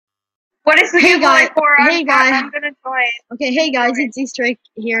What is the Hey giveaway guys, for? hey guys. I'm gonna join. Okay, hey guys, it's Easter egg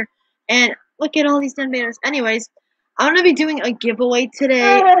here, and look at all these 10 banners. Anyways, I'm gonna be doing a giveaway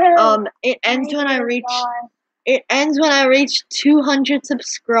today. It ends when I reach 200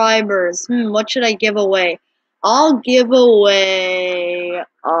 subscribers. What should I give away? I'll give away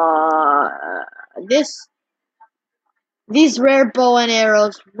this these rare bow and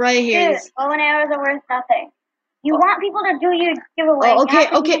arrows right here. Dude, bow and arrows are worth nothing. You want people to do your giveaway. Oh, okay.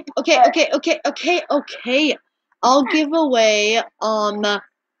 I'll give away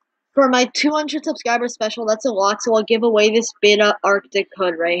for my 200 subscriber special. That's a lot, so I'll give away this beta Arctic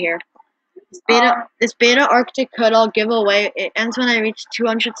hood right here. This beta Arctic hood I'll give away. It ends when I reach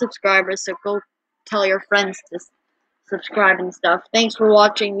 200 subscribers, so go tell your friends to subscribe and stuff. Thanks for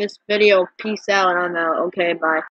watching this video. Peace out. I'm out. Okay, bye.